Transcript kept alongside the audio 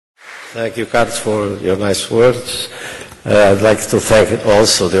Thank you, Carlos, for your nice words. I'd like to thank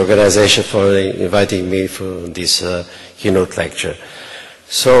also the organization for inviting me for this keynote lecture.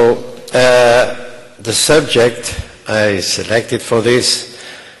 So, the subject I selected for this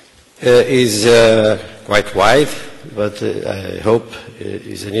is quite wide, but I hope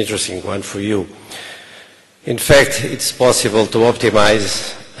is an interesting one for you. In fact, it's possible to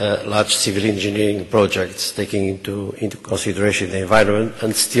optimize large civil engineering projects, taking into consideration the environment,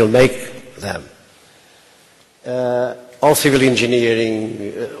 and still make them. All civil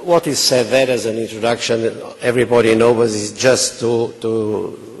engineering, what is said there as an introduction, everybody knows, is just to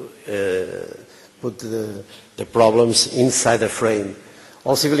put the problems inside the frame.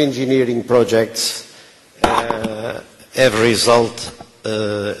 All civil engineering projects have result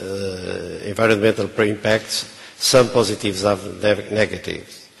environmental impacts, some positives and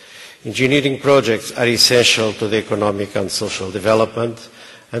negatives. Engineering projects are essential to the economic and social development,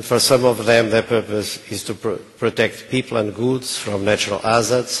 and for some of them their purpose is to protect people and goods from natural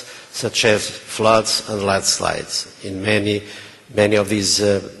hazards such as floods and landslides. In many of these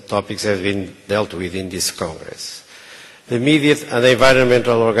topics have been dealt with in this Congress. The media and the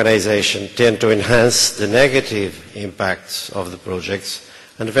environmental organizations tend to enhance the negative impacts of the projects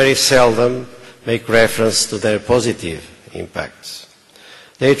and very seldom make reference to their positive impacts.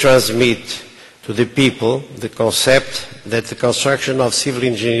 They transmit to the people the concept that the construction of civil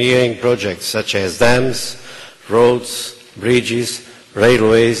engineering projects such as dams, roads, bridges,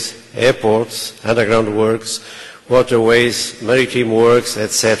 railways, airports, underground works, waterways, maritime works,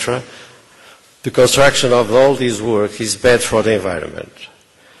 etc., the construction of all these work is bad for the environment,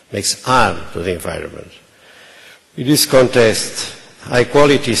 makes harm to the environment. In this context,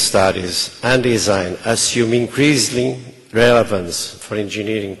 high-quality studies and design assume increasing relevance for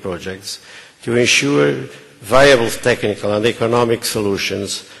engineering projects to ensure viable technical and economic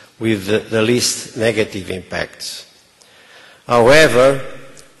solutions with the least negative impacts. However,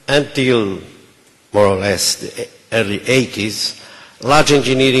 until more or less the early 80s, large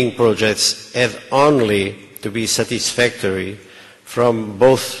engineering projects had only to be satisfactory from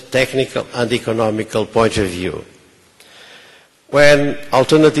both technical and economical point of view. When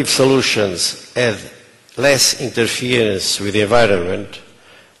alternative solutions had less interference with the environment,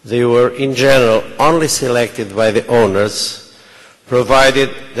 they were in general only selected by the owners, provided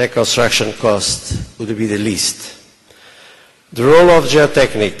their construction cost would be the least. The role of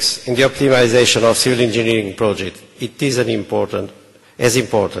geotechnics in the optimization of civil engineering projects, it is as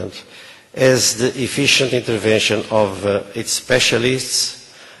important as the efficient intervention of its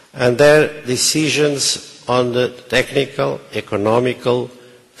specialists and their decisions on the technical, economical,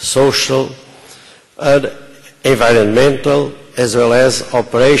 social, and environmental as well as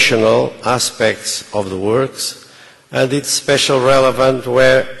operational aspects of the works, and it's especially relevant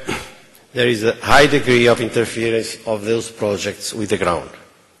where there is a high degree of interference of those projects with the ground.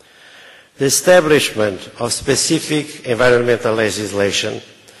 The establishment of specific environmental legislation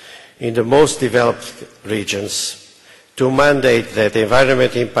in the most developed regions to mandate that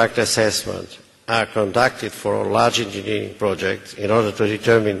environment impact assessment are conducted for large engineering projects in order to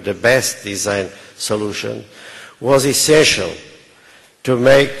determine the best design solution was essential to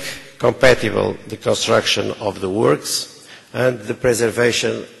make compatible the construction of the works and the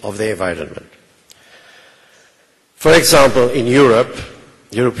preservation of the environment. For example, in Europe,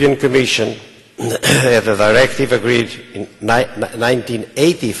 the European Commission had a directive agreed in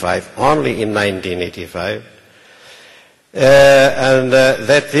 1985, only in 1985, and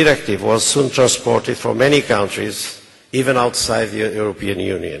that directive was soon transported for many countries, even outside the European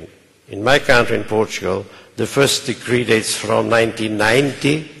Union. In my country, in Portugal, the first decree dates from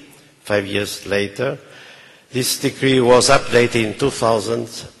 1990, 5 years later. This decree was updated in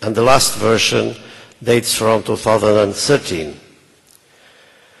 2000, and the last version dates from 2013.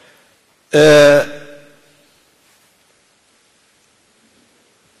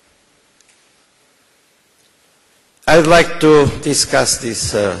 I'd like to discuss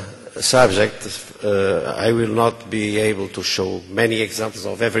this subject. I will not be able to show many examples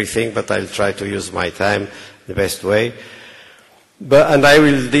of everything, but I'll try to use my time the best way. And I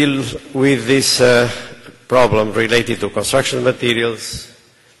will deal with this problem related to construction materials,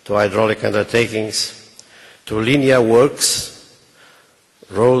 to hydraulic undertakings, to linear works,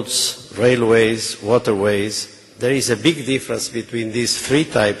 roads, railways, waterways. There is a big difference between these three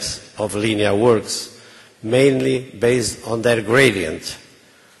types of linear works, mainly based on their gradient.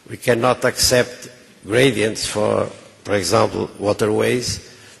 We cannot accept gradients for example, waterways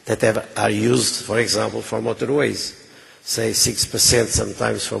that are used, for example, for motorways. Say 6%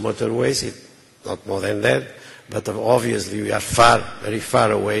 sometimes for motorways, not more than that, but obviously we are very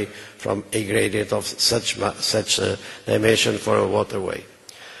far away from a gradient of such a dimension for a waterway.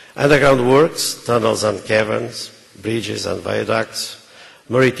 Underground works, tunnels and caverns, bridges and viaducts,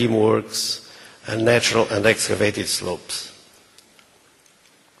 maritime works, and natural and excavated slopes.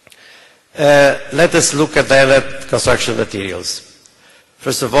 Let us look then at construction materials.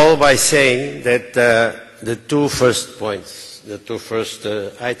 First of all, by saying that the two first points, the two first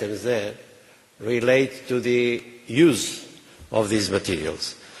items there, relate to the use of these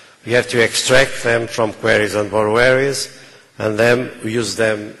materials. We have to extract them from quarries and borrow areas, and then we use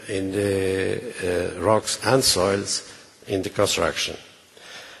them in the rocks and soils in the construction.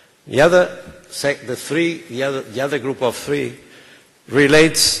 The other group of three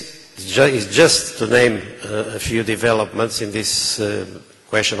relates, is just to name a few developments in this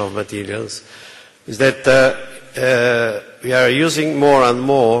question of materials, is that we are using more and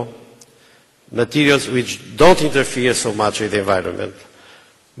more materials which don't interfere so much with the environment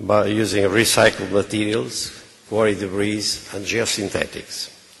by using recycled materials, quarry debris, and geosynthetics.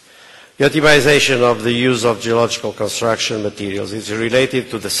 The optimization of the use of geological construction materials is related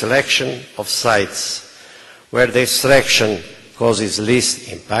to the selection of sites where the extraction causes least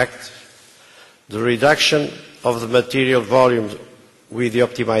impact, the reduction of the material volume with the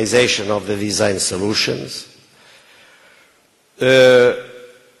optimization of the design solutions,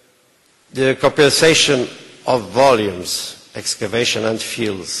 the compensation of volumes, excavation and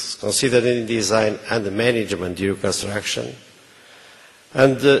fields considered in design and the management during construction,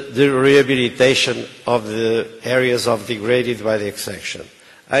 and the rehabilitation of the areas degraded by the extraction.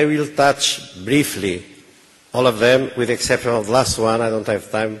 I will touch briefly all of them, with the exception of the last one. I don't have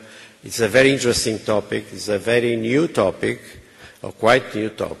time. It's a very interesting topic. It's a very new topic, or quite new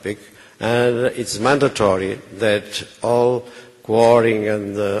topic, and it's mandatory that all quarrying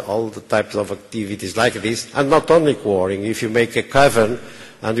and all the types of activities like this, and not only quarrying, if you make a cavern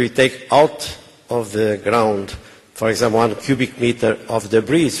and we take out of the ground, for example, 1 cubic meter of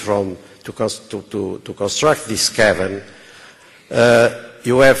debris to construct this cavern,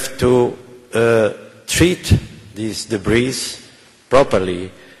 you have to treat these debris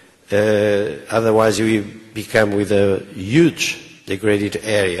properly, otherwise you will become with a huge degraded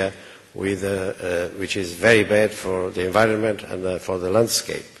area which is very bad for the environment and for the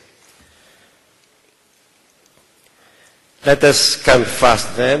landscape. Let us come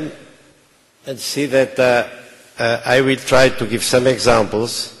fast then and see that I will try to give some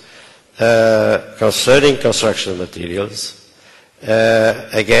examples concerning construction materials,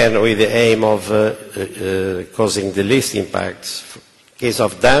 again with the aim of causing the least impacts. In case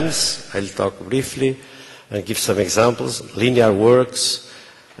of dams, I'll talk briefly and give some examples, linear works,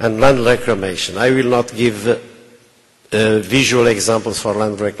 and land reclamation. I will not give visual examples for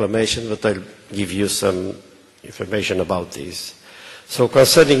land reclamation, but I'll give you some information about this. So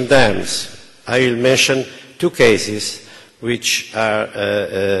concerning dams, I will mention two cases which are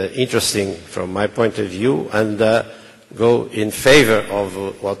interesting from my point of view and go in favor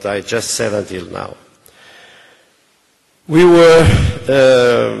of what I just said until now. We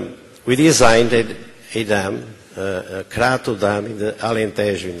designed a dam, a Crato Dam in the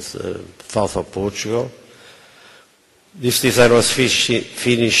Alentejo in south of Portugal. This design was finished in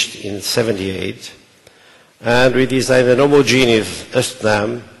 1978, and we designed an homogeneous earth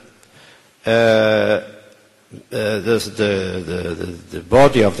dam. The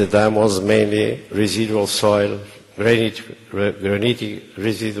body of the dam was mainly residual soil, granitic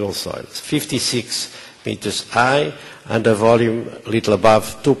residual soils, 56 meters high, and a volume a little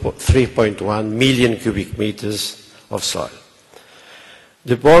above 3.1 million cubic meters of soil.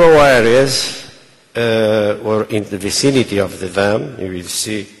 The borrow areas were in the vicinity of the dam. You will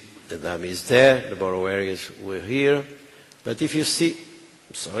see the dam is there, the borrow areas were here. But if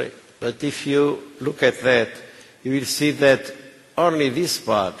you look at that, you will see that only this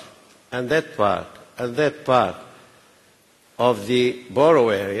part and that part and that part of the borrow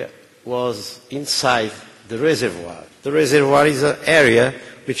area was inside the reservoir. The reservoir is an area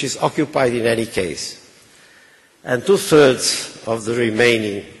which is occupied in any case. And 2/3 of the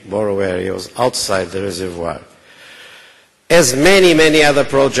remaining borrow area was outside the reservoir. As many other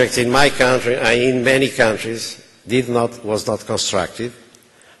projects in my country, in many countries, was not constructed,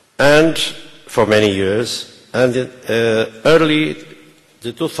 and for many years, and early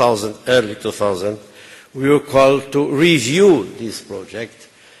 2000, we were called to review this project,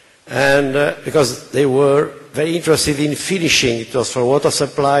 and because they were very interested in finishing. It was for water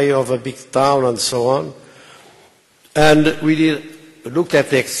supply of a big town and so on. And we looked at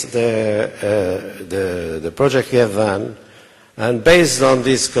the project we have done, and based on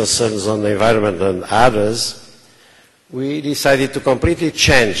these concerns on the environment and others, we decided to completely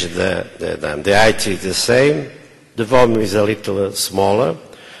change the dam. The height is the same, the volume is a little smaller.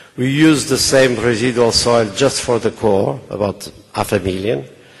 We used the same residual soil just for the core, about 500,000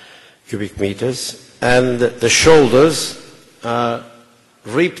 cubic meters, and the shoulders are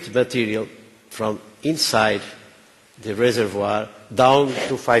ripped material from inside the reservoir down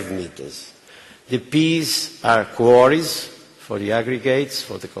to 5 meters. The P's are quarries for the aggregates,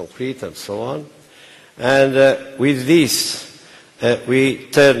 for the concrete and so on. And with this, we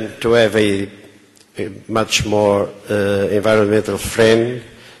turn to have a much more environmental friendly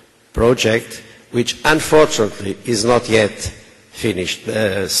project, which unfortunately is not yet finished,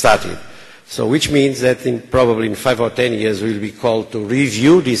 started. So which means that probably in 5 or 10 years we'll be called to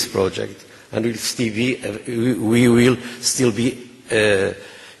review this project, and it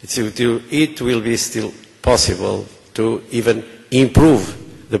will be still possible to even improve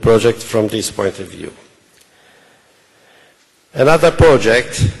the project from this point of view. Another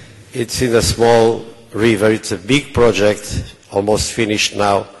project, it's in a small river, it's a big project, almost finished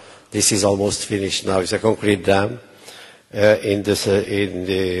now. This is almost finished now. It's a concrete dam in the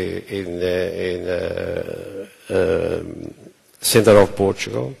center of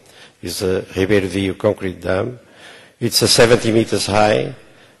Portugal. It's a Ribeiro Viejo concrete dam. It's 70 meters high,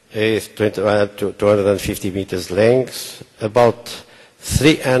 250 meters length, about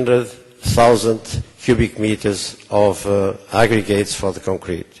 300,000 cubic meters of aggregates for the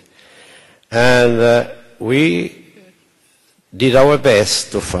concrete. And we did our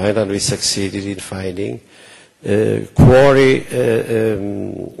best to find, and we succeeded in finding, quarry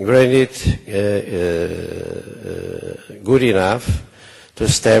granite good enough to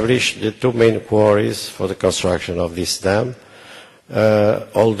establish the two main quarries for the construction of this dam.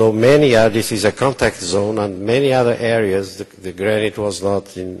 Although this is a contact zone, and many other areas, the granite was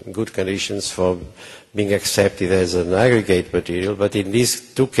not in good conditions for being accepted as an aggregate material, but in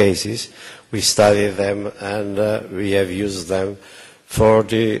these two cases, we studied them and we have used them for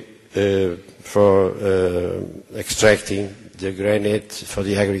extracting the granite for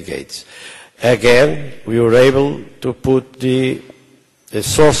the aggregates. Again, we were able to put the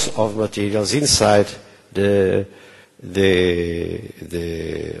source of materials inside the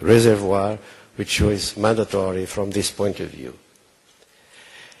reservoir, which was mandatory from this point of view.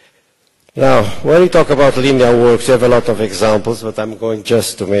 Now, when we talk about linear works, we have a lot of examples, but I'm going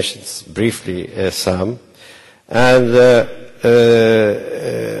just to mention briefly some. And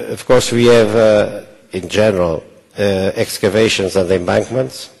of course, we have, in general, excavations and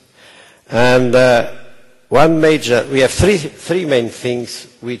embankments. And we have three main things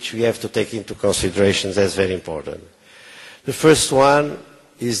which we have to take into consideration as very important. The first one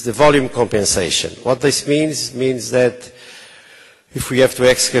is the volume compensation. What this means that if we have to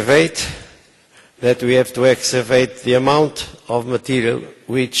excavate, that we have to excavate the amount of material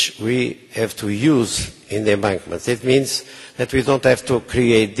which we have to use in the embankments. It means that we don't have to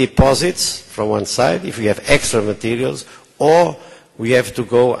create deposits from one side if we have extra materials, or we have to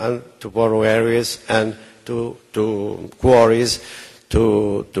go and to borrow areas and to quarries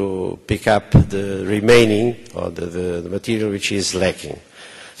to pick up the remaining or the material which is lacking.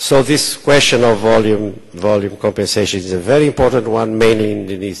 So this question of volume compensation is a very important one, mainly in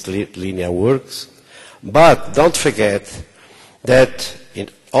these linear works. But don't forget that in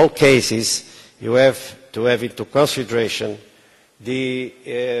all cases you have to have into consideration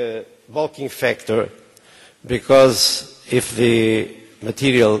the bulking factor, because if the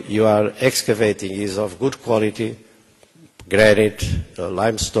material you are excavating is of good quality, granite,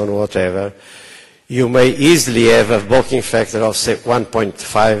 limestone, whatever, you may easily have a bulking factor of, say,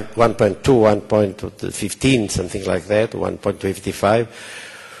 1.5, 1.2, 1.15, something like that, 1.55.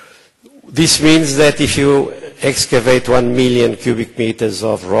 This means that if you excavate 1 million cubic meters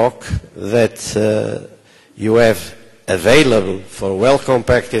of rock, that you have available for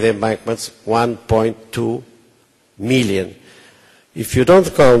well-compacted embankments 1.2 million. If you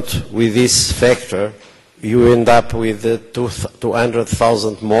don't count with this factor, you end up with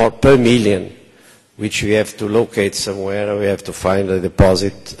 200,000 more per million, which we have to locate somewhere, we have to find a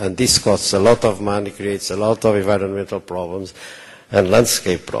deposit, and this costs a lot of money, creates a lot of environmental problems and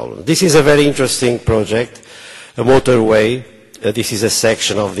landscape problems. This is a very interesting project, a motorway. This is a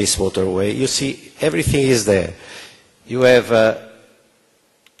section of this motorway. You see, everything is there. You have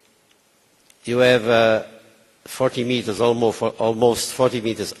 40 meters, almost 40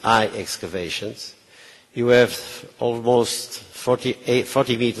 meters high excavations. You have almost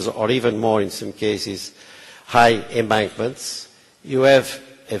 40 meters or even more in some cases high embankments. You have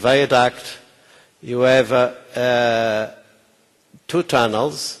a viaduct. You have 2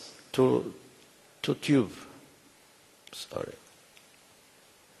 tunnels, two tube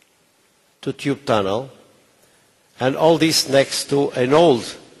to tube tunnel, and all this next to an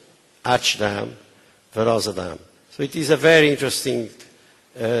old arch dam, Verosa Dam. So it is a very interesting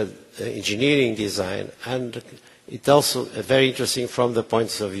engineering design, and it's also very interesting from the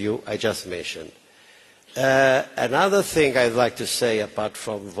points of view I just mentioned. Another thing I'd like to say, apart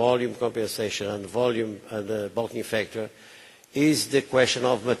from volume compensation and volume and bulking factor, is the question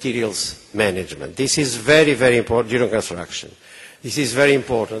of materials management. This is very, very important during construction. This is very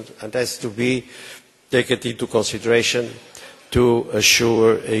important and has to be taken into consideration to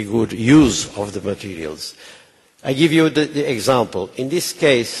assure a good use of the materials. I give you the example. In this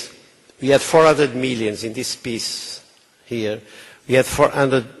case, we had 400 millions in this piece here. We had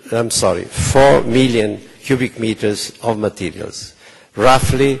 4 million cubic meters of materials,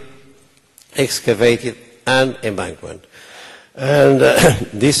 roughly excavated and embankment. And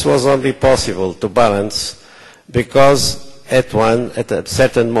this was only possible to balance because at a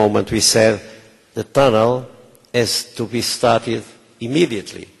certain moment we said the tunnel has to be started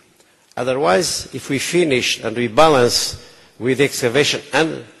immediately. Otherwise, if we finish and we balance with excavation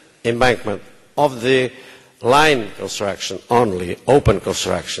and embankment of the line construction only, open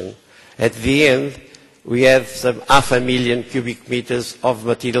construction, at the end we have some 500,000 cubic meters of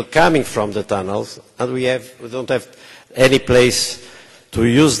material coming from the tunnels, and we don't have any place to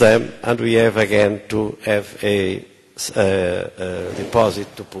use them, and we have again to have a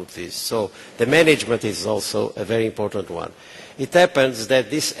deposit to put this. So the management is also a very important one. It happens that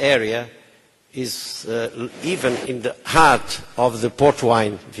this area is even in the heart of the port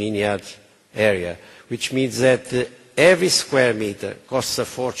wine vineyard area, which means that every square meter costs a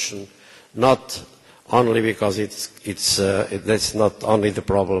fortune, not only because that's not only the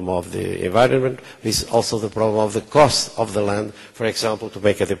problem of the environment, it's also the problem of the cost of the land, for example, to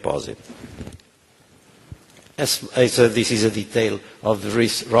make a deposit. This is a detail of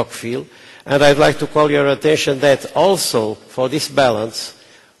the rock field, and I'd like to call your attention that also for this balance,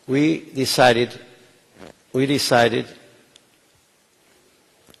 we decided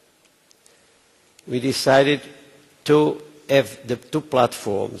to have the two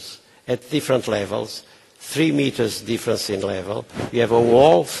platforms at different levels, 3 meters difference in level. We have a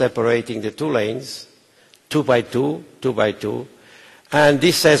wall separating the two lanes, 2 by 2, 2 by 2, and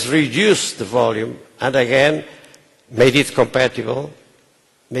this has reduced the volume and again made it compatible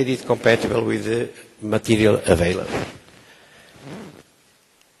with the material available.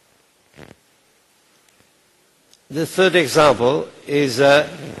 The third example is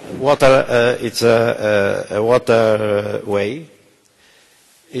it's a waterway.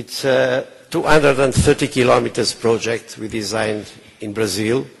 It's a 230 kilometers project we designed in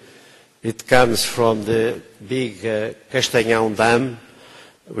Brazil. It comes from the big Castanhão Dam,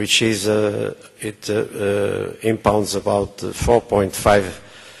 which is impounds about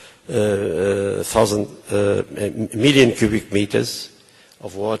 4.5 thousand million cubic meters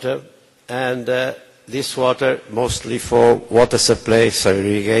of water, and this water mostly for water supply, so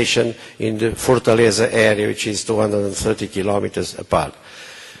irrigation in the Fortaleza area, which is 230 kilometers apart.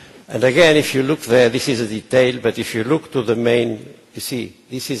 And again, if you look there, this is a detail, but if you look to the main, you see,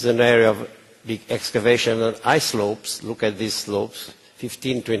 this is an area of big excavation and ice slopes. Look at these slopes,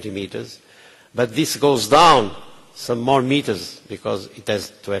 15, 20 meters. But this goes down some more meters because it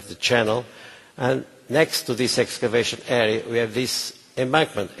has to have the channel. And next to this excavation area, we have this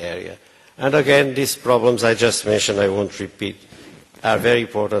embankment area. And again, these problems I just mentioned, I won't repeat, are very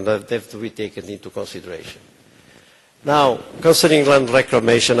important and have to be taken into consideration. Now, concerning land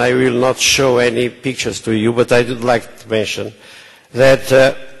reclamation, I will not show any pictures to you, but I would like to mention that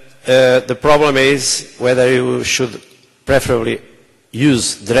the problem is whether you should preferably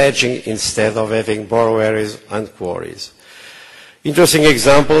use dredging instead of having borrow areas and quarries. Interesting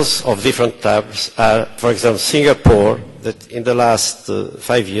examples of different types are, for example, Singapore, that in the last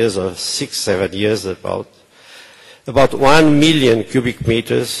 5 years or 6, 7 years, about 1 million cubic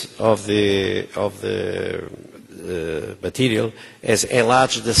meters of the material has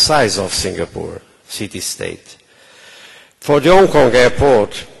enlarged the size of Singapore city-state. For the Hong Kong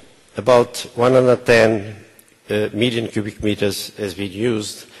airport, about 110 million cubic meters has been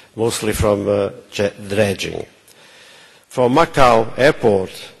used, mostly from dredging. For Macau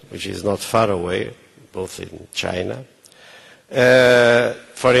airport, which is not far away, both in China,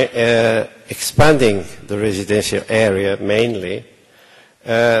 for expanding the residential area mainly,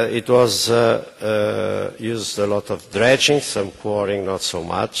 it was used a lot of dredging, some quarrying, not so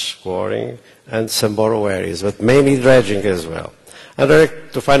much quarrying, and some borrow areas, but mainly dredging as well. I'd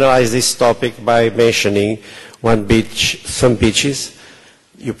like to finalize this topic by mentioning one beach, some beaches.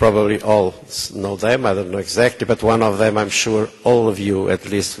 You probably all know them, I don't know exactly, but one of them I'm sure all of you, at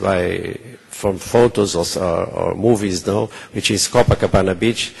least from photos or movies, know, which is Copacabana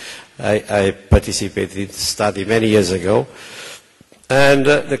Beach. I participated in the study many years ago. And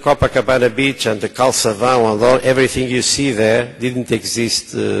the Copacabana Beach and the Calçavão and all, everything you see there didn't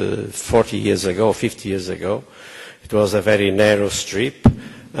exist 40 years ago, 50 years ago. It was a very narrow strip,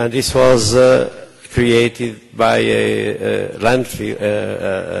 and this was created by a landfill,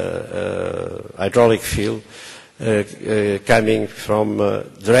 hydraulic field coming from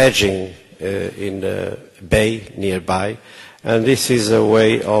dredging in the bay nearby. And this is a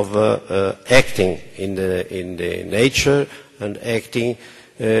way of acting in the nature and acting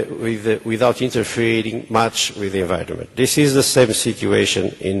without interfering much with the environment. This is the same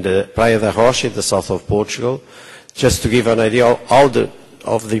situation in the Praia da Rocha in the south of Portugal. Just to give an idea of the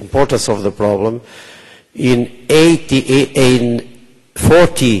importance of the problem, in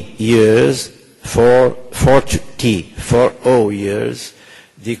 40 years,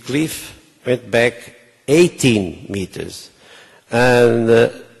 the cliff went back 18 meters. And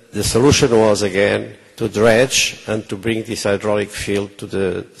the solution was, again, to dredge and to bring this hydraulic field to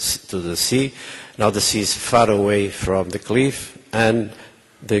the sea. Now the sea is far away from the cliff, and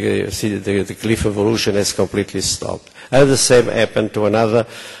the cliff evolution has completely stopped. And the same happened to another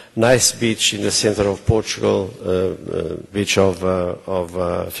nice beach in the center of Portugal, beach of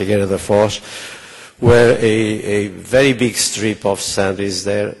Figueira da Foz, where a very big strip of sand is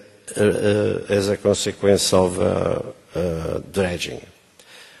there as a consequence of dredging.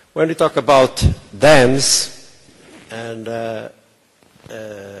 When we talk about dams, and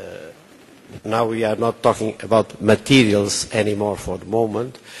now we are not talking about materials anymore for the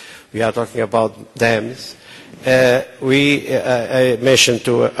moment, we are talking about dams. I mentioned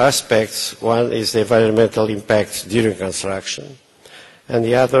two aspects. One is the environmental impact during construction, and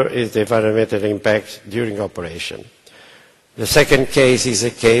the other is the environmental impact during operation. The second case is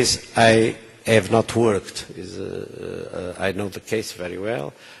a case I have not worked. I know the case very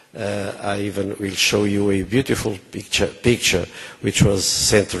well. I even will show you a beautiful picture which was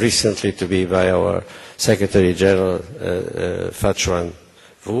sent recently to me by our Secretary General, Fachuan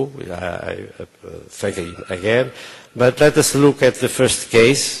Wu. I thank him again. But let us look at the first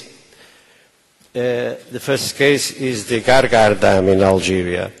case. The first case is the Gargar Dam in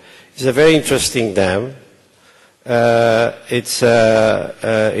Algeria. It's a very interesting dam. It's in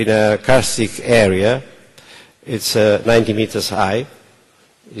a karstic area. It's 90 meters high.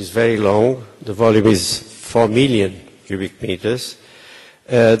 It's very long. The volume is 4 million cubic meters.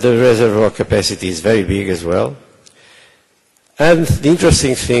 The reservoir capacity is very big as well. And the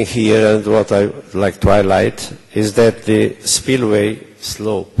interesting thing here, and what I would like to highlight, is that the spillway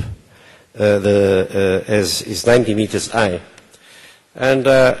slope is 90 meters high. And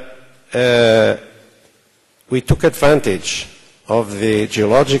we took advantage of the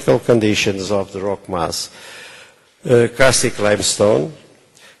geological conditions of the rock mass. Karstic limestone,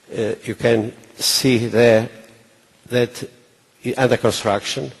 you can see there that under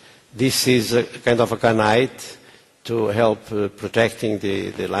construction, this is a kind of a granite to help protecting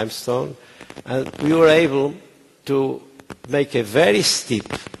the limestone. And we were able to make a very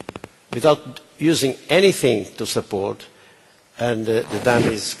steep, without using anything to support, and the dam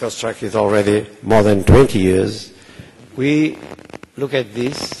is constructed already more than 20 years. We look at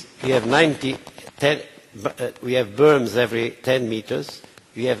this. We have we have berms every 10 meters.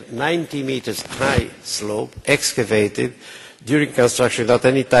 We have 90 meters high slope excavated during construction without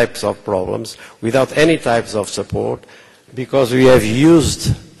any types of problems, without any types of support, because we have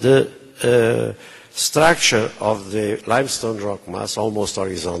used the structure of the limestone rock mass, almost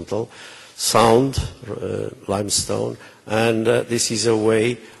horizontal, sound limestone, and this is a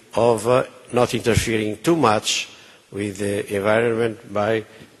way of not interfering too much with the environment by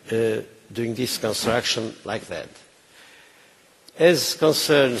doing this construction like that. As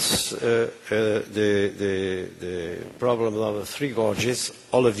concerns the problem of the Three Gorges,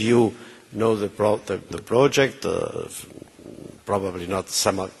 all of you know the project. Probably not.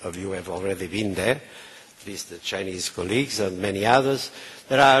 Some of you have already been there, at least the Chinese colleagues and many others.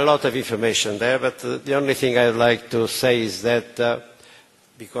 There are a lot of information there, but the only thing I'd like to say is that,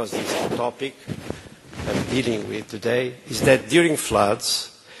 because this is the topic I'm dealing with today, is that during floods,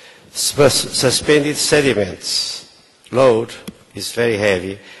 suspended sediments load is very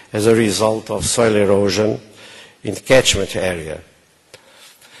heavy as a result of soil erosion in the catchment area.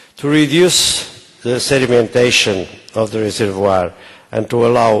 To reduce the sedimentation of the reservoir and to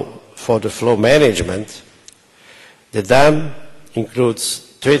allow for the flow management, the dam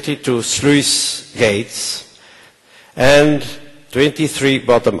includes 22 sluice gates and 23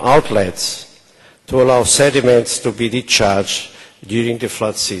 bottom outlets to allow sediments to be discharged during the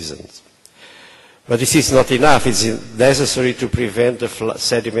flood seasons. But this is not enough. It's necessary to prevent the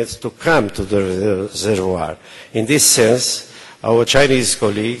sediments to come to the reservoir. In this sense, our Chinese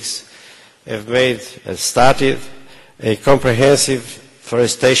colleagues have started a comprehensive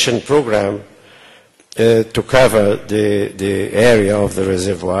forestation program to cover the area of the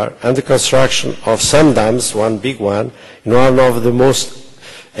reservoir and the construction of some dams, one big one, in one of the most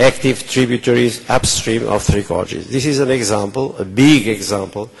active tributaries upstream of Three Gorges. This is an example, a big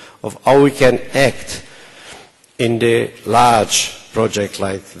example, of how we can act in the large project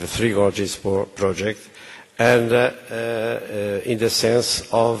like the Three Gorges project, and in the sense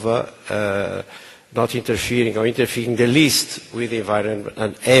of not interfering or interfering the least with the environment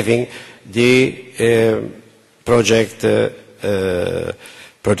and having the project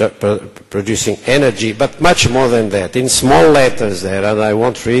producing energy, but much more than that. In small letters there, and I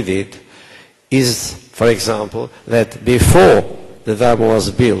won't read it, is, for example, that before the dam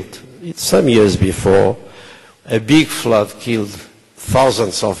was built, some years before, a big flood killed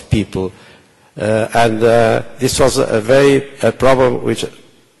thousands of people, and this was a problem which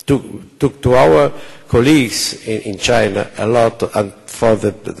took to our colleagues in China a lot, and for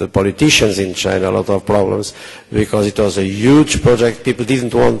the politicians in China a lot of problems, because it was a huge project. People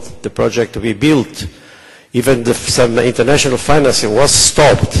didn't want the project to be built. Even some international financing was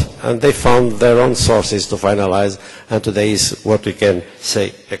stopped, and they found their own sources to finalize, and today is what we can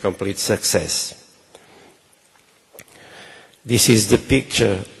say a complete success. This is the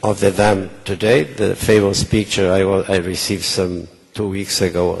picture of the dam today, the famous picture I received some 2 weeks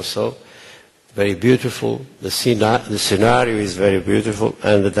ago or so. Very beautiful. The scenario is very beautiful,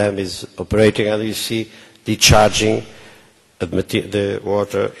 and the dam is operating, and you see discharging the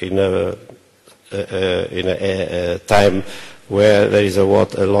water in a time where there is a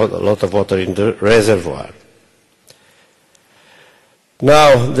lot of water in the reservoir.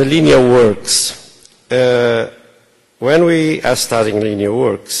 Now, the linear works. When we are studying linear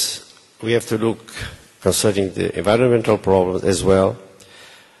works, we have to look concerning the environmental problems as well.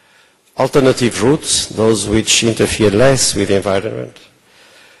 Alternative routes, those which interfere less with the environment.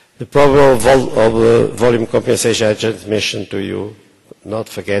 The problem of volume compensation I just mentioned to you, not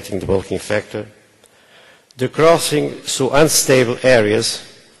forgetting the bulking factor. The crossing through unstable areas,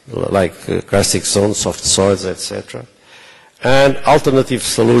 like karstic zones, soft soils, etc. And alternative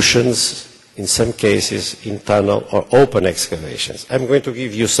solutions, in some cases, in tunnel or open excavations. I'm going to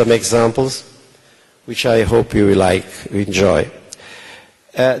give you some examples, which I hope you will enjoy.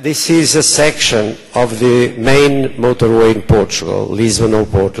 This is a section of the main motorway in Portugal,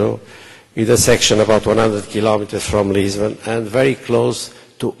 Lisbon-Oporto, with a section about 100 kilometers from Lisbon and very close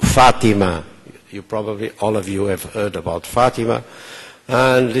to Fatima. You probably, all of you have heard about Fatima.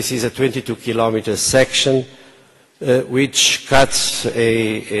 And this is a 22-kilometer section which cuts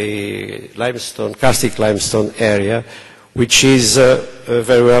a limestone, karstic limestone area, which is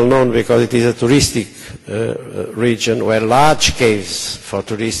very well known because it is a touristic region where large caves for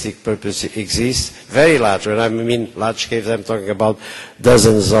touristic purposes exist, very large. When I mean large caves, I'm talking about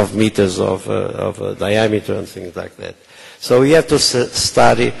dozens of meters of diameter and things like that. So we have to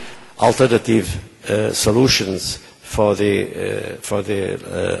study alternative solutions for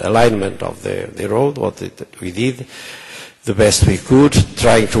the alignment of the road, what we did, the best we could,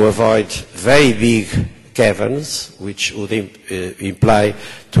 trying to avoid very big caverns, which would imply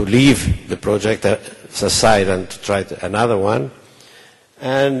to leave the project aside and to try another one.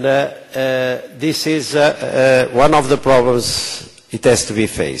 And this is one of the problems it has to be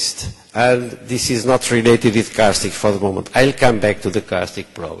faced. And this is not related with karstic for the moment. I'll come back to the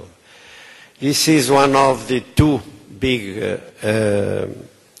karstic problem. This is one of the two big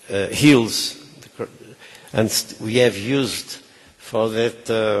hills, and we have used for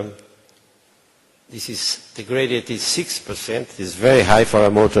that. This is, the gradient is 6%, it's very high for a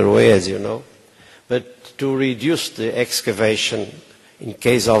motorway, as you know. But to reduce the excavation, in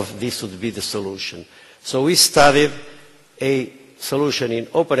case of this would be the solution. So we studied a solution in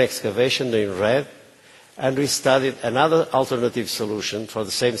open excavation in red, and we studied another alternative solution for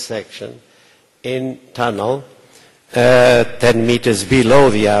the same section in tunnel, 10 meters below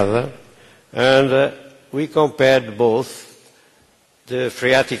the other, and we compared both. The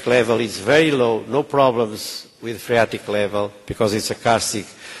phreatic level is very low, no problems with phreatic level because it's a karstic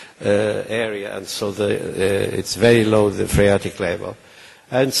area, and so it's very low, the phreatic level.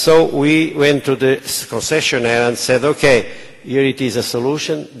 And so we went to the concessionaire and said, okay, here it is a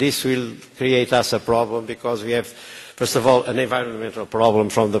solution. This will create us a problem because we have, first of all, an environmental problem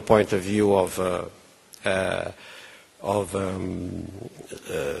from the point of view of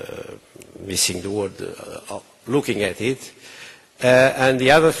missing the word, looking at it. And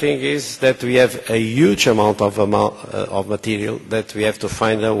the other thing is that we have a huge amount of material that we have to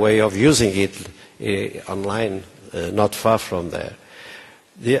find a way of using it online, not far from there.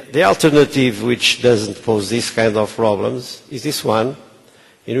 The alternative, which doesn't pose this kind of problems, is this one,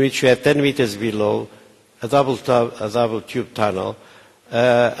 in which you have 10 meters below a double tube tunnel,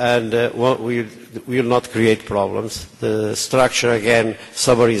 and will not create problems. The structure, again,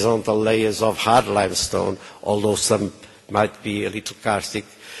 sub-horizontal layers of hard limestone, although some might be a little karstic,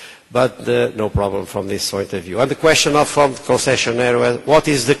 but no problem from this point of view. And the question from the concessionaire was, what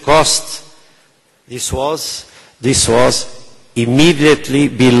is the cost? This was immediately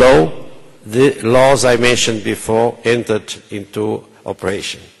below the laws I mentioned before entered into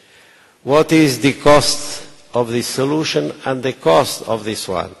operation. What is the cost of this solution and the cost of this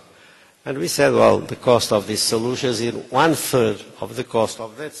one? And we said, well, the cost of this solution is 1/3 of the cost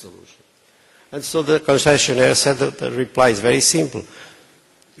of that solution. And so the concessionaire said that the reply is very simple.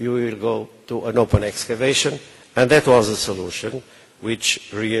 You will go to an open excavation, and that was the solution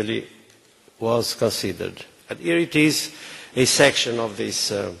which really was considered. And here it is, a section of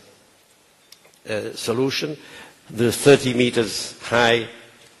this solution, the 30 meters high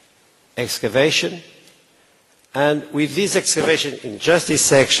excavation. And with this excavation in just this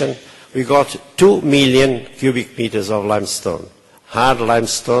section, we got 2 million cubic meters of limestone, hard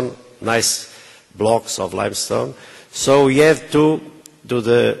limestone, nice blocks of limestone. So we have to do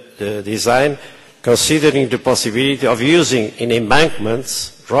the design considering the possibility of using in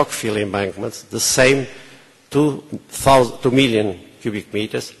embankments, rock-fill embankments, the same 2 million cubic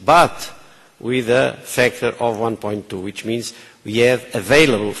meters, but with a factor of 1.2, which means we have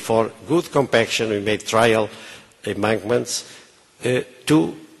available for good compaction, we made trial embankments,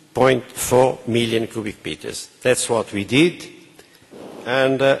 2.4 million cubic meters. That's what we did.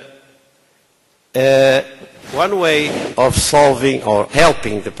 And one way of solving or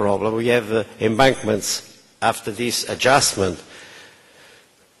helping the problem, we have embankments after this adjustment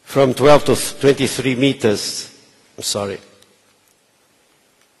from 12 to 23 meters,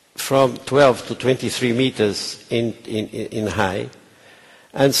 from 12 to 23 meters in high.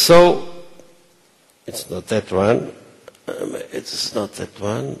 And so, it's not that one, it's not that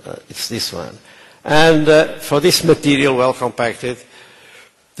one, it's this one. And for this material, well compacted,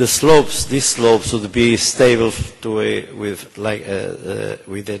 these slopes would be stable with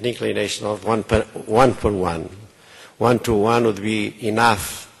an inclination of 1 per 1. 1 to 1 would be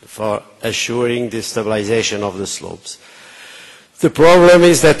enough for assuring the stabilization of the slopes. The problem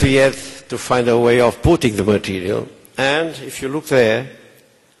is that we had to find a way of putting the material, and if you look there,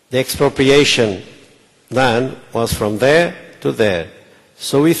 the expropriation done was from there to there.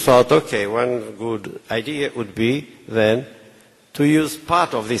 So we thought, okay, one good idea would be then to use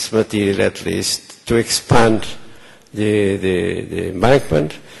part of this material at least to expand the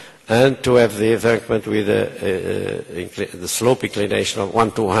embankment and to have the embankment with the slope inclination of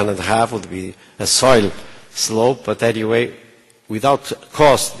 1 to 1.5 would be a soil slope, but anyway, without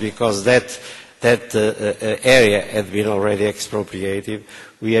cost, because that area had been already expropriated,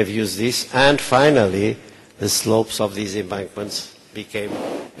 we have used this, and finally, the slopes of these embankments became,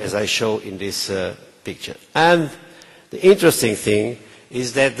 as I show in this picture. And the interesting thing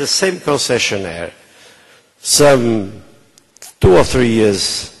is that the same concessionaire, some 2 or 3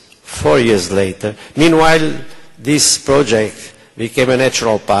 years, 4 years later, meanwhile, this project became a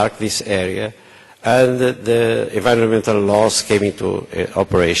natural park, this area, and the environmental laws came into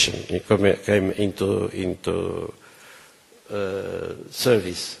operation, came into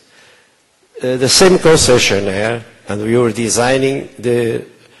service. The same concessionaire, and we were designing the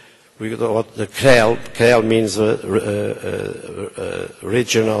CREL. CREL means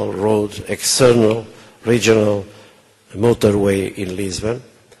regional road, external regional motorway in Lisbon.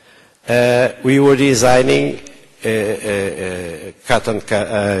 We were designing a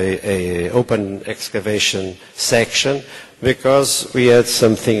open excavation section because we had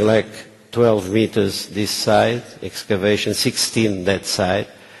something like 12 meters this side, excavation, 16 that side,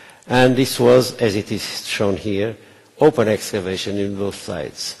 and this was, as it is shown here, open excavation in both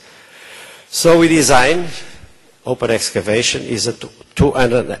sides. So we designed open excavation is a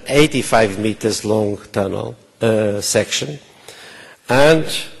 285 meters long tunnel section, and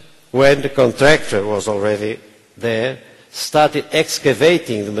when the contractor was already there, started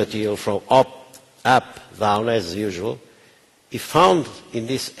excavating the material from up, down as usual, he found in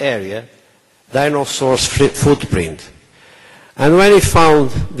this area dinosaur's footprint. And when he found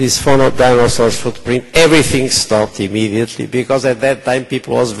this dinosaur's footprint, everything stopped immediately, because at that time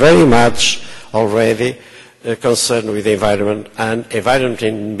people was very much already concerned with the environment, and environment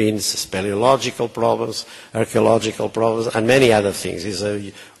means speleological problems, archaeological problems, and many other things. It's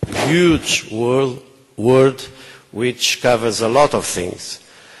a huge word which covers a lot of things.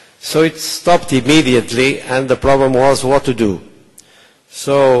 So it stopped immediately, and the problem was what to do.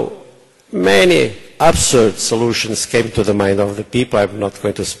 So many absurd solutions came to the mind of the people. I'm not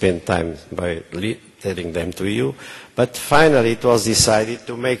going to spend time by telling them to you, but finally it was decided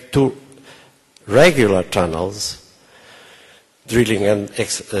to make two regular tunnels, drilling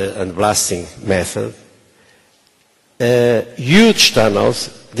and blasting method, huge tunnels.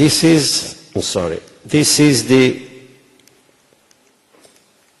 This is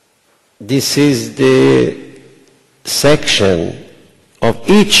the section of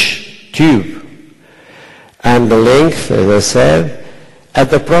each tube and the length, as I said. And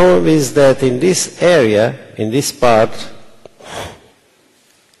the problem is that in this area, in this part,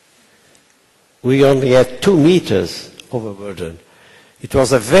 we only had 2 meters overburden. It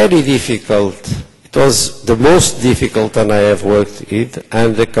was a very difficult, it was the most difficult one I have worked with,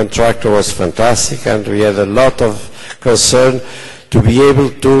 and the contractor was fantastic, and we had a lot of concern to be able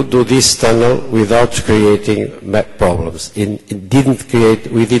to do this tunnel without creating problems. We didn't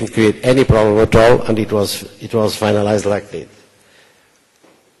create any problem at all, and it was finalized like this.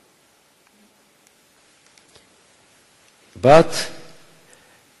 But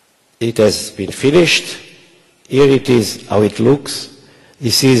it has been finished. Here it is how it looks.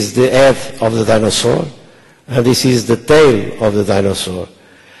 This is the head of the dinosaur, and this is the tail of the dinosaur.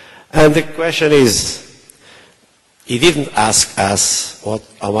 And the question is, he didn't ask us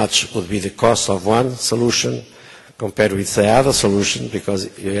how much would be the cost of one solution compared with the other solution, because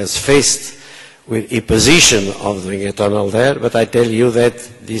he was faced with a position of doing a tunnel there, but I tell you that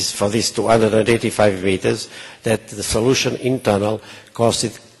for these 285 meters, that the solution in tunnel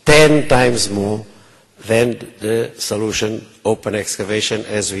costed 10 times more than the solution open excavation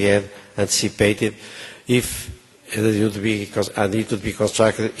as we had anticipated, if it would be, and it would be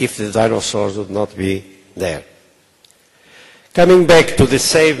constructed if the dinosaurs would not be there. Coming back to the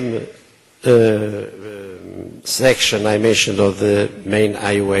same section I mentioned of the main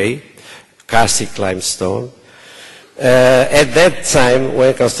highway, karstic limestone. At that time,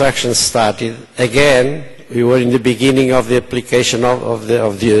 when construction started, again, we were in the beginning of the application of the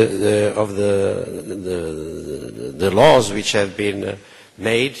laws which had been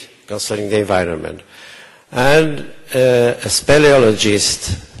made concerning the environment. And a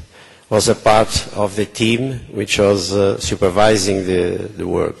speleologist was a part of the team which was supervising the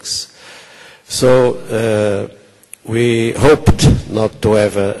works. So we hoped not to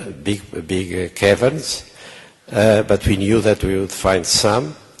have big caverns, but we knew that we would find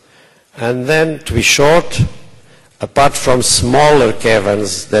some. And then, to be short, apart from smaller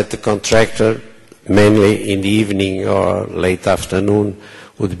caverns that the contractor, mainly in the evening or late afternoon,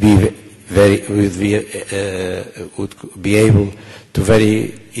 would be able to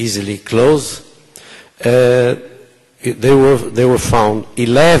very easily close, there were found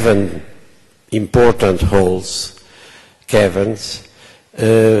 11 important holes, caverns,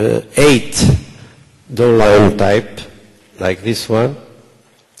 8 dolomite type, like this one,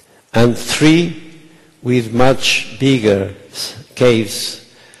 and 3 with much bigger caves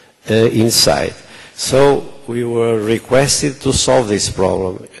inside. So we were requested to solve this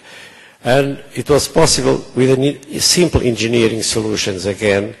problem. And it was possible with simple engineering solutions,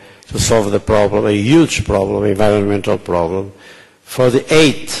 again, to solve the problem, a huge problem, environmental problem. For the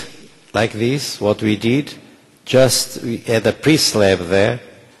 8, like this, what we did, we had a pre-slab there,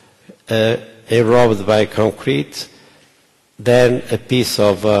 aerobed by concrete, then a piece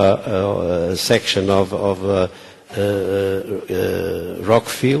of a section of rock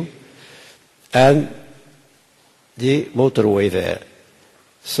fill, and the motorway there.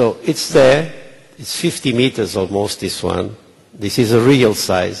 So it's there, it's 50 meters almost, this one. This is a real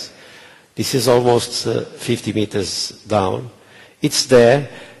size. This is almost 50 meters down. It's there.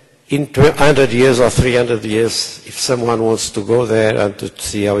 In 200 years or 300 years, if someone wants to go there and to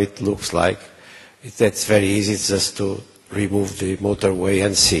see how it looks like, that's very easy. It's just to remove the motorway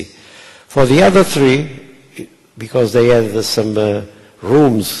and see. For the other 3, because they had some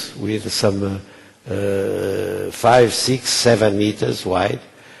rooms with some 5, 6, 7 meters wide,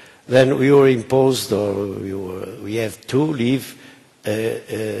 then we were imposed, or we have to leave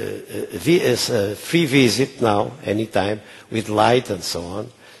a free visit now, anytime, with light and so on.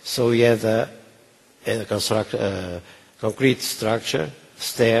 So we had a concrete structure,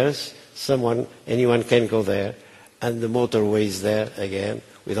 stairs, anyone can go there, and the motorway is there again,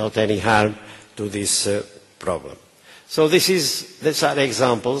 without any harm to this problem. So these are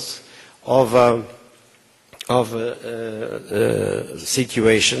examples of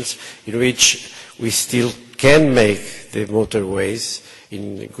situations in which we still can make the motorways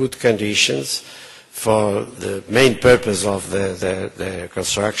in good conditions for the main purpose of the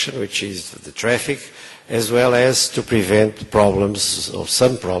construction, which is the traffic, as well as to prevent problems or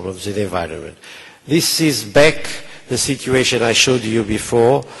some problems in the environment. This is back the situation I showed you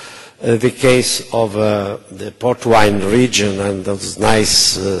before, the case of the Port Wine region and those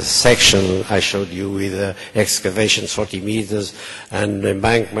nice section I showed you with excavations 40 meters and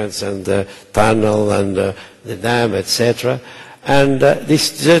embankments and tunnel and the dam, etc. And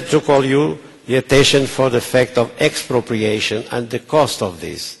this just to call you the attention for the fact of expropriation and the cost of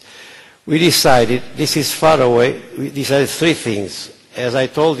this. We decided, this is far away, we decided three things. As I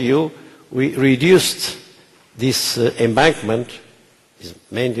told you, we reduced this embankment, is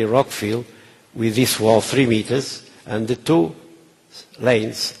mainly rock fill, with this wall 3 meters, and the two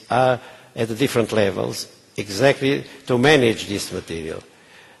lanes are at different levels, exactly to manage this material.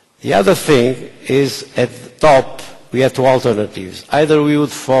 The other thing is at the top we had two alternatives. Either we would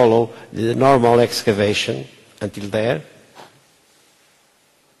follow the normal excavation until there,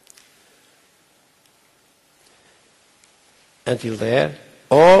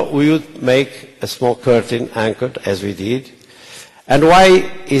 or we would make a small curtain anchored, as we did. And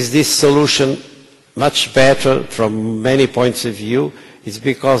why is this solution much better from many points of view? It's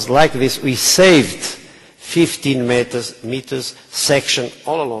because like this we saved 15 meters section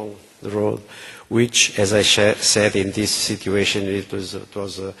all along the road, which, as I said, in this situation it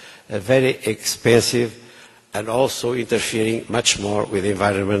was a very expensive and also interfering much more with the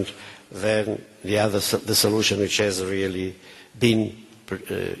environment than the solution which has really been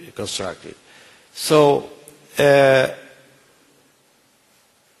constructed. So the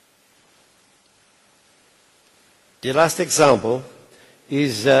last example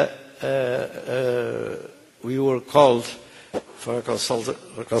is we were called for a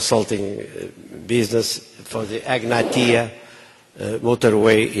consulting business for the Agnatia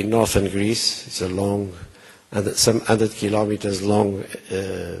motorway in northern Greece. It's a long, some 100 kilometers long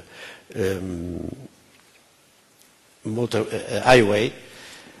highway.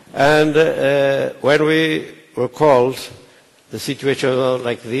 And when we were called, the situation was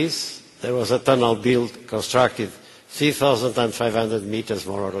like this. There was a tunnel built, constructed, 3,500 meters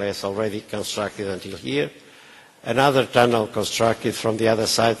more or less already constructed until here. Another tunnel constructed from the other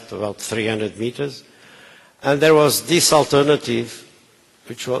side to about 300 meters. And there was this alternative,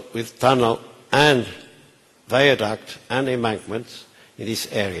 which was with tunnel and viaduct and embankments in this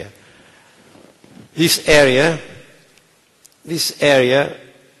area. This area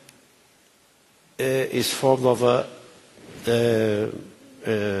is formed of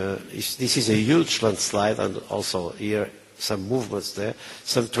this is a huge landslide, and also here some movements there,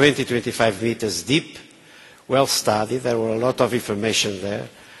 some 20-25 meters deep, well studied. There were a lot of information there.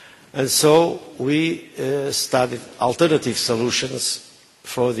 And so we studied alternative solutions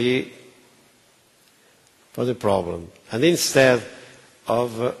for the problem. And instead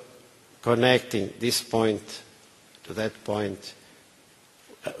of connecting this point to that point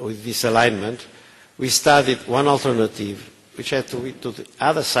with this alignment, we studied one alternative which had to be to the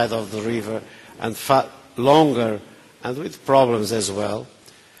other side of the river and far longer and with problems as well.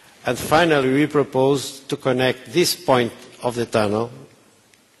 And finally we proposed to connect this point of the tunnel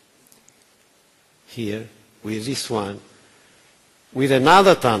here with this one, with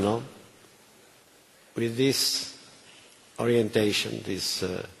another tunnel, with this orientation, this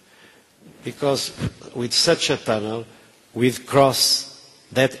because with such a tunnel we'd cross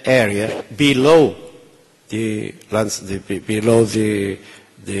that area below the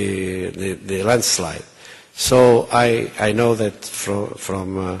landslide. So I know that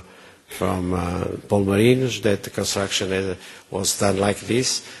from Paul Marinos that the construction was done like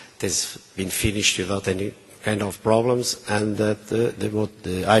this. It has been finished without any kind of problems, and that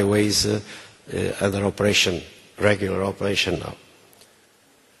the highway is under operation, regular operation now.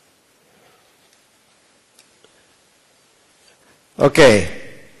 Okay,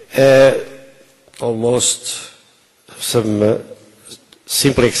 almost some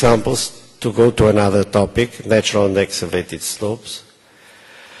simple examples to go to another topic, natural and excavated slopes.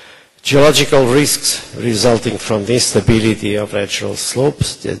 Geological risks resulting from the instability of natural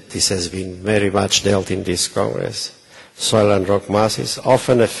slopes, this has been very much dealt in this Congress. Soil and rock masses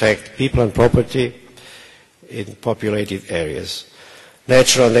often affect people and property in populated areas.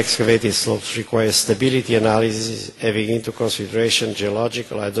 Natural and excavated slopes require stability analysis, having into consideration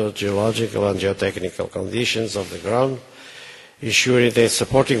geological, hydrogeological and geotechnical conditions of the ground, ensuring that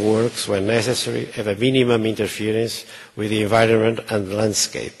supporting works, when necessary, have a minimum interference with the environment and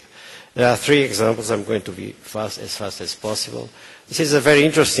landscape, There are three examples. I'm going to be as fast as possible. This is a very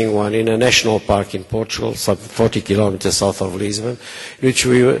interesting one in a national park in Portugal, some 40 kilometers south of Lisbon, in which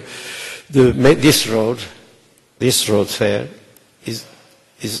this road there, is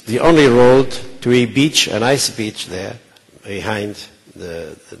the only road to a beach, an ice beach there, behind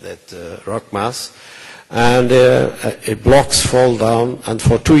that rock mass. And blocks fall down, and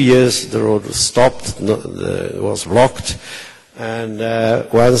for 2 years the road was stopped, was blocked. And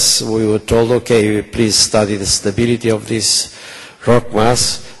once we were told, okay, please study the stability of this rock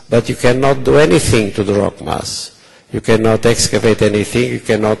mass, but you cannot do anything to the rock mass. You cannot excavate anything, you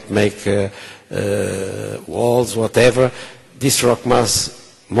cannot make walls, whatever. This rock mass,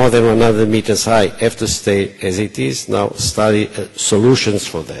 more than 100 meters high, have to stay as it is. Now study solutions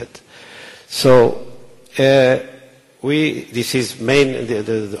for that. So this is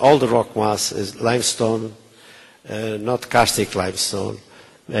all the rock mass is limestone, not karstic limestone,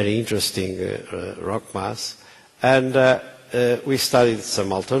 very interesting rock mass. And we studied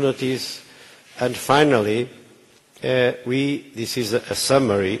some alternatives, and finally this is a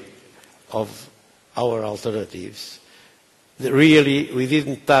summary of our alternatives. Really, we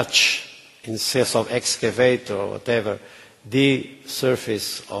didn't touch, in sense of excavate or whatever, the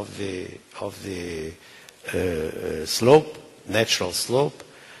surface of the slope, natural slope.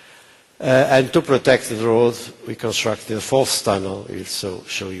 And to protect the road, we constructed a false tunnel. We'll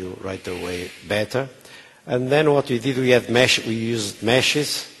show you right away better. And then what we did, we used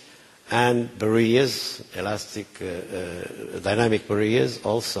meshes and barriers, elastic, dynamic barriers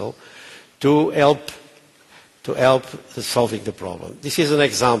also, to help solving the problem. This is an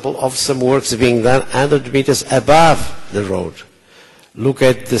example of some works being done 100 meters above the road. Look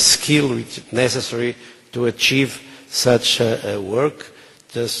at the skill which is necessary to achieve such work,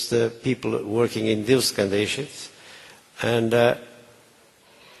 just people working in those conditions. And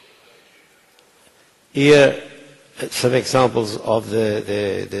here some examples of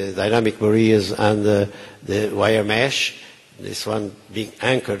the dynamic barriers and the wire mesh, this one being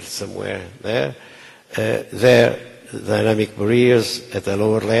anchored somewhere there. There, dynamic barriers at a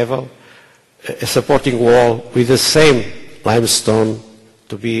lower level, a supporting wall with the same limestone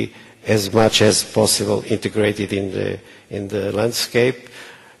to be as much as possible integrated in the landscape,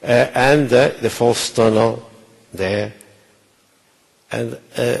 and the false tunnel there, and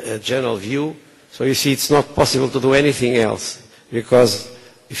a general view. So you see, it's not possible to do anything else, because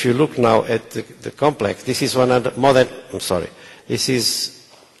if you look now at the complex, this is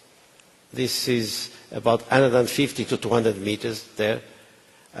this is about 150 to 200 meters there,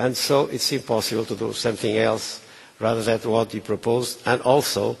 and so it's impossible to do something else rather than what he proposed, and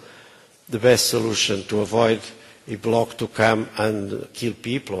also the best solution to avoid a block to come and kill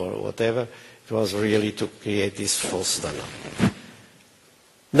people or whatever, it was really to create this false tunnel.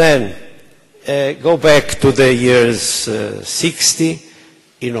 Then, go back to the years 60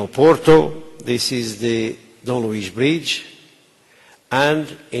 in Oporto. This is the Dom Luís Bridge,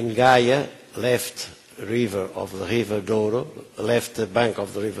 and in Gaia, left river of the River Douro, left bank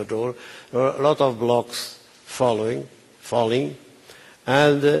of the River Douro, there were a lot of blocks falling,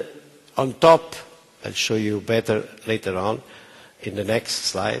 and on top, I'll show you better later on in the next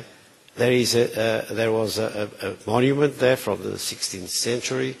slide, there was a monument there from the 16th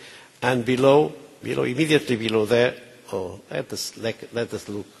century, and immediately below there, let us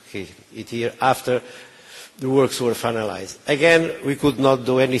look it here, after the works were finalized. Again, we could not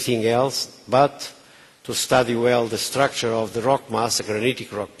do anything else but to study well the structure of the rock mass, the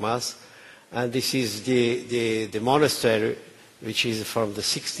granitic rock mass, and this is the monastery, which is from the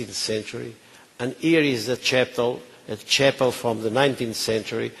 16th century, and here is a chapel from the 19th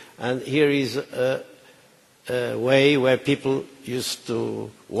century, and here is a way where people used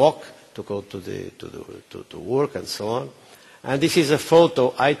to walk to go to work and so on. And this is a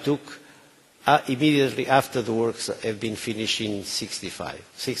photo I took immediately after the works have been finished in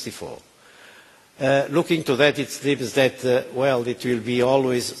 64. Looking to that, it seems that it will be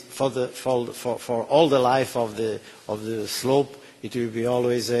always for all the life of the slope. It will be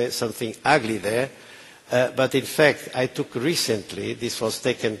always something ugly there. But in fact, I took recently. This was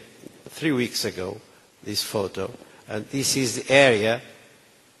taken 3 weeks ago. This photo, and this is the area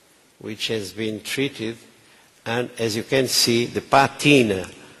which has been treated. And as you can see, the patina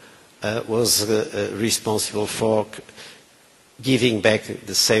was responsible for giving back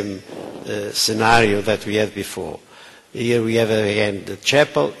the same scenario that we had before. Here we have again the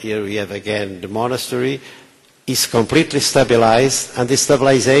chapel, here we have again the monastery. It's completely stabilized, and the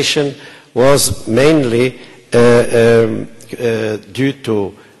stabilization was mainly due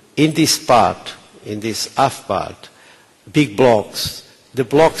to, in this half part, big blocks the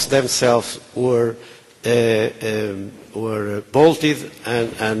blocks themselves were bolted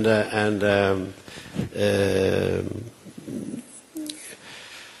and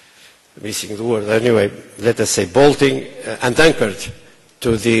missing the word anyway, let us say bolting and anchored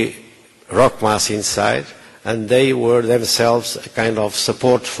to the rock mass inside, and they were themselves a kind of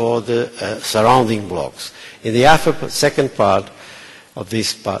support for the surrounding blocks. In the second part of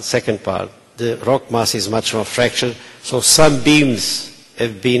this second part, the rock mass is much more fractured, so some beams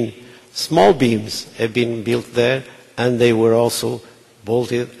have been, small beams have been built there, and they were also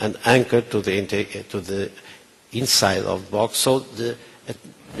bolted and anchored to the inside of the box. So the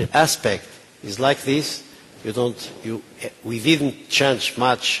aspect is like this. We didn't change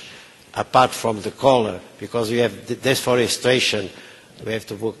much apart from the color, because we have the deforestation. We have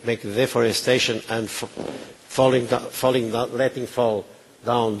to make the deforestation and letting fall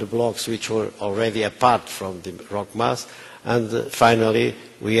down the blocks which were already apart from the rock mass. And finally,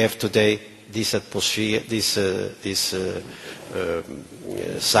 we have today this atmosphere, this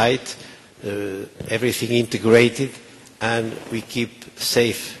site, everything integrated, and we keep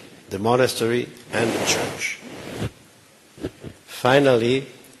safe the monastery and the church. Finally,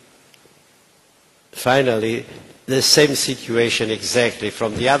 the same situation exactly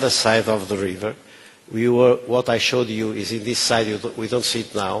from the other side of the river. What I showed you is in this side, we don't see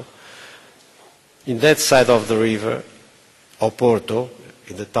it now. In that side of the river, Oporto,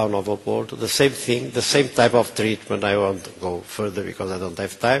 in the town of Oporto, the same thing, the same type of treatment. I won't go further because I don't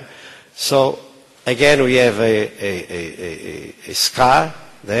have time. So again, we have a scar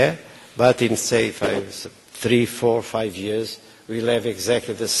there, but in say 3, 4, 5 years, we'll have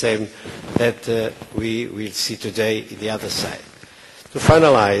exactly the same that we will see today in the other side. To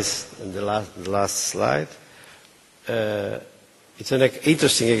finalize, in the last slide, it's an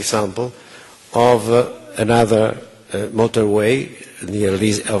interesting example of another motorway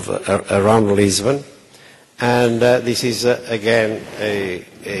around Lisbon, and this is again a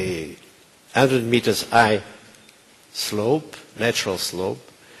 100 meters high slope, natural slope.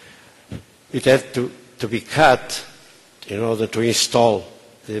 It had to be cut in order to install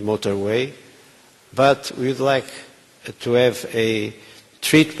the motorway, but we would like to have a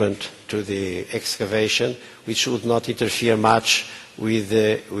treatment to the excavation which would not interfere much with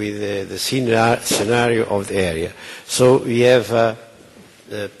the scenario of the area. So we have a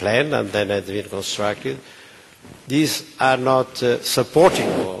plan, and then it's been constructed. These are not supporting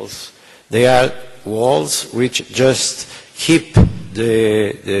walls. They are walls which just keep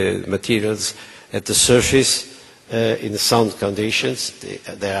the materials at the surface in sound conditions.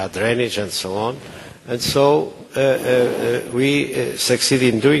 There are drainage and so on. And so we succeed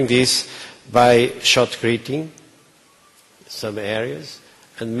in doing this by shotcreting some areas,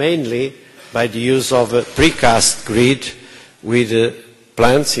 and mainly by the use of a precast grid with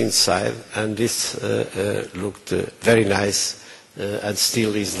plants inside, and this looked very nice and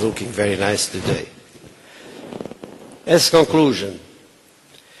still is looking very nice today. As conclusion,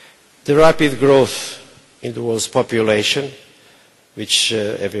 the rapid growth in the world's population, which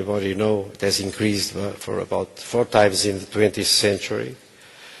everybody knows it has increased for about 4 times in the 20th century,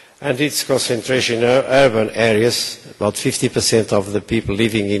 and its concentration in urban areas. About 50% of the people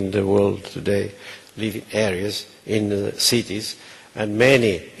living in the world today live in areas, in cities, and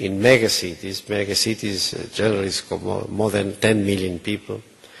many in megacities. Megacities generally more than 10 million people.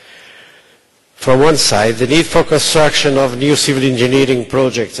 From one side, the need for construction of new civil engineering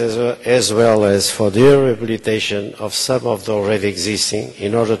projects as well as for the rehabilitation of some of the already existing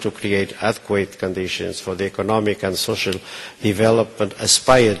in order to create adequate conditions for the economic and social development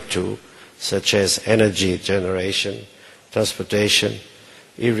aspired to, such as energy generation, transportation,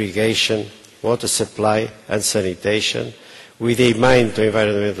 irrigation, water supply and sanitation, with a mind to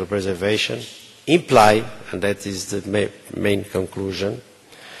environmental preservation, imply, and that is the main conclusion,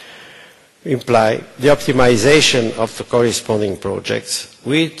 imply the optimization of the corresponding projects,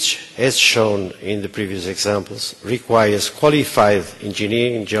 which, as shown in the previous examples, requires qualified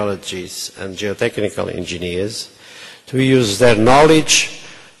engineering geologists and geotechnical engineers to use their knowledge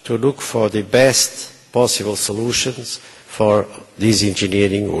to look for the best possible solutions for these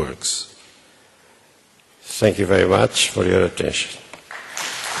engineering works. Thank you very much for your attention.